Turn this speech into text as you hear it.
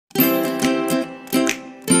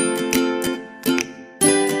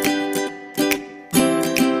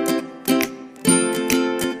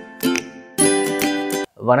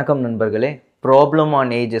வணக்கம் நண்பர்களே. Problem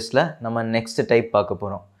on ஏஜஸ்ல நம்ம நெக்ஸ்ட் டைப் பார்க்க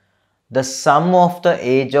போகிறோம். The sum of the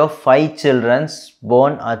age of 5 children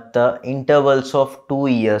born at the intervals of 2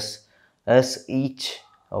 years is each.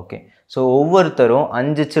 Okay, so ஒவ்வொருத்தரும்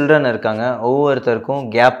 5 children இருக்காங்க. ஒவ்வொருத்தருக்கும்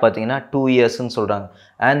கேப் பார்த்தீங்கன்னா 2 இயர்ஸ்ன்னு சொல்கிறாங்க.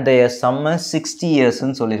 அண்ட் their sum 60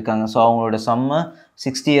 இயர்ஸ்ன்னு சொல்லியிருக்காங்க. ஸோ அவங்களோட சம்மை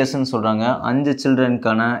 60 இயர்ஸ்ன்னு சொல்கிறாங்க. 5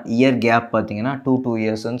 சில்ட்ரனுக்கான இயர் கேப் பார்த்தீங்கன்னா 2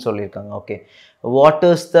 இயர்ஸ்ன்னு சொல்லியிருக்காங்க. Okay, what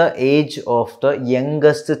is the age of the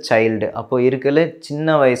youngest child? அப்போது இருக்கல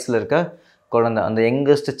சின்ன வயசில் இருக்க குழந்தை, அந்த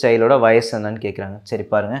யங்கஸ்ட் சைல்டோட வயசு என்னன்னு கேட்குறாங்க. சரி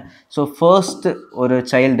பாருங்கள். ஸோ ஃபர்ஸ்ட் ஒரு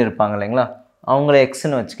சைல்டு இருப்பாங்க இல்லைங்களா, அவங்கள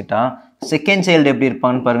எக்ஸ்ன்னு வச்சுக்கிட்டா செகண்ட் சைல்டு எப்படி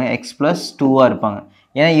இருப்பாங்கன்னு பாருங்கள், எக்ஸ் ப்ளஸ் 2ஆக இருப்பாங்க.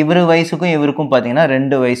 ஏன்னா இவர் வயசுக்கும் இவருக்கும் பார்த்தீங்கன்னா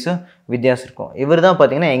 2 வயசு வித்தியாசம் இருக்கும். இவர் தான்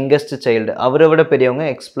பார்த்தீங்கன்னா யங்கஸ்ட் சைல்டு, அவரை விட பெரியவங்க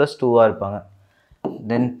எக்ஸ் ப்ளஸ் 2ஆக இருப்பாங்க.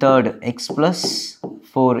 தென் தேர்டு எக்ஸ் ப்ளஸ்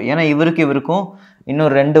 4, ஏன்னா இவருக்கும்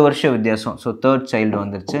இன்னும் 2 வருஷம் வித்தியாசம். ஸோ தேர்ட் சைல்டு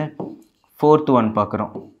வந்துருச்சு. ஃபோர்த் ஒன்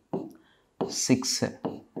பார்க்குறோம் 6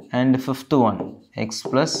 and fifth one X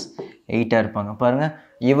plus 8ஆக இருப்பாங்க. பாருங்கள்,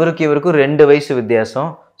 இவருக்கும் 2 வயசு வித்தியாசம்.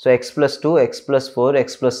 So X plus 2, X plus 4,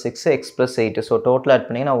 X plus 6, X plus 8. So total add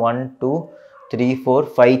பண்ணிங்கன்னா 1 2 3 4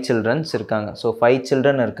 5 சில்ட்ரன்ஸ் இருக்காங்க. ஸோ 5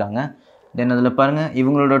 சில்ட்ரன் இருக்காங்க. தென் அதில் பாருங்கள்,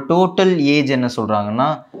 இவங்களோட டோட்டல் ஏஜ் என்ன சொல்கிறாங்கன்னா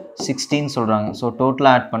 16 சொல்கிறாங்க. ஸோ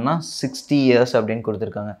டோட்டலாக ஆட் பண்ணால் 60 இயர்ஸ் அப்படின்னு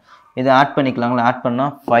கொடுத்துருக்காங்க. இதை ஆட் பண்ணிக்கலாங்களா? ஆட்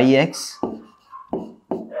பண்ணால் 5x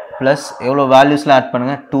ப்ளஸ் எவ்வளோ வேல்யூஸில் ஆட்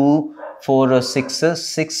பண்ணுங்கள், 2 4 6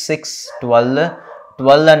 6 6 12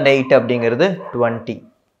 12 அண்ட் 8 அப்படிங்கிறது 20.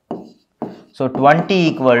 ஸோ 20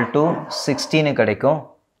 ஈக்குவல் டு 16 கிடைக்கும்.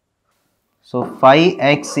 So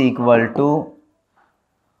 5x equal to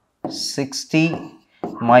 60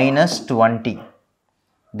 minus 20.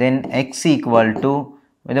 Then X equal to,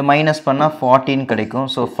 இதை மைனஸ் பண்ணால் 14 கிடைக்கும்.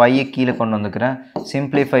 ஸோ 5 கீழே கொண்டு வந்துக்கிறேன்.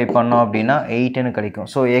 சிம்பிளிஃபை பண்ணோம் அப்படின்னா 8ன்னு கிடைக்கும்.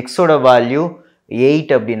 ஸோ எக்ஸோட வேல்யூ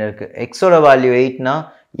 8 அப்படின்னு இருக்குது. எக்ஸோட வேல்யூ 8னா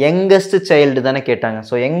யங்கஸ்ட் சைல்டு தானே கேட்டாங்க.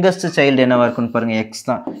 ஸோ யங்கஸ்ட் சைல்டு என்னவா இருக்குன்னு பாருங்கள், எக்ஸ்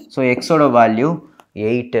தான். ஸோ எக்ஸோட value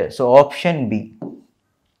 8. So option B.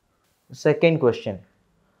 Second question,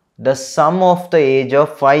 the sum of the age of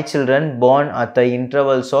 5 children born at the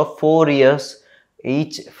intervals of 4 years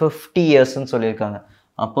each 50 yearsன்னு சொல்லியிருக்காங்க.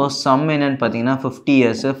 அப்போது சம் என்னன்னு பார்த்தீங்கன்னா 50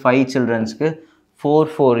 இயர்ஸு, 5 சில்ட்ரன்ஸ்க்கு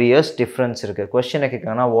 4 இயர்ஸ் டிஃப்ரென்ஸ் இருக்குது. கொஸ்டினை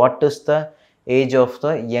கேட்குறாங்கன்னா what is the age of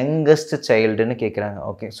the youngest சைல்டுன்னு கேட்குறாங்க.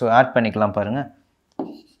 Okay, so add பண்ணிக்கலாம் பாருங்கள்.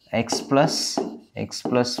 எக்ஸ் ப்ளஸ்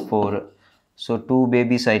 4, ஸோ 2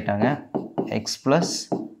 பேபிஸ் ஆயிட்டாங்க. எக்ஸ் ப்ளஸ்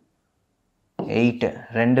 8,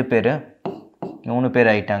 2 பேர் 3 பேர்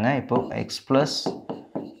ஆயிட்டாங்க. இப்போது எக்ஸ் ப்ளஸ்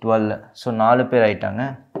 12, ஸோ 4 பேர் ஆயிட்டாங்க.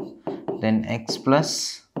 தென் எக்ஸ் ப்ளஸ்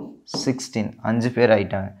 16, 5 பேர்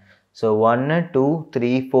ஆயிட்டாங்க. ஸோ 1 2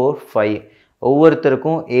 3 4 5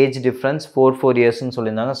 ஒவ்வொருத்தருக்கும் ஏஜ் டிஃப்ரென்ஸ் 4 இயர்ஸ்ன்னு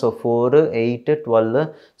சொல்லியிருந்தாங்க. ஸோ 4 8 12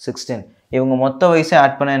 16 இவங்க மொத்த வயசை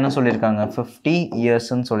ஆட் பண்ண என்ன சொல்லியிருக்காங்க, 50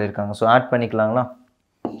 இயர்ஸ்ன்னு சொல்லியிருக்காங்க. So add பண்ணிக்கலாங்களா?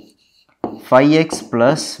 5x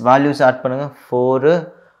plus values add பண்ணுங்கள். 4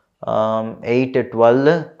 8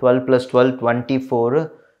 12 12 + 12 24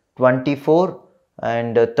 24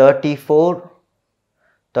 and 34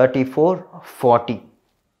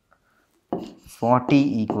 40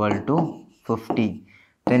 equal to 50.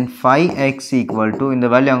 Then 5x equal to, இந்த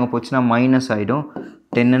வேல்யூ அங்கே போச்சுன்னா மைனஸ் ஆகிடும்,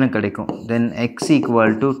 10ன்னு கிடைக்கும். தென் x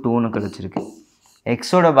equal to 2ன்னு கிடச்சிருக்கு.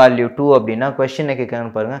 எக்ஸோட வேல்யூ 2 அப்படின்னா கொஸ்டினை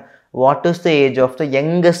கேட்குறான்னு பாருங்கள், what is the age of the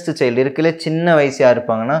youngest child? இருக்கல சின்ன வயசாக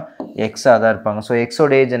இருப்பாங்கன்னா எக்ஸாக தான் இருப்பாங்க. ஸோ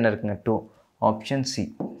எக்ஸோட ஏஜ் என்ன இருக்குங்க, 2. Option C.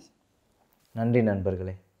 நன்றி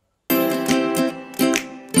நண்பர்களே.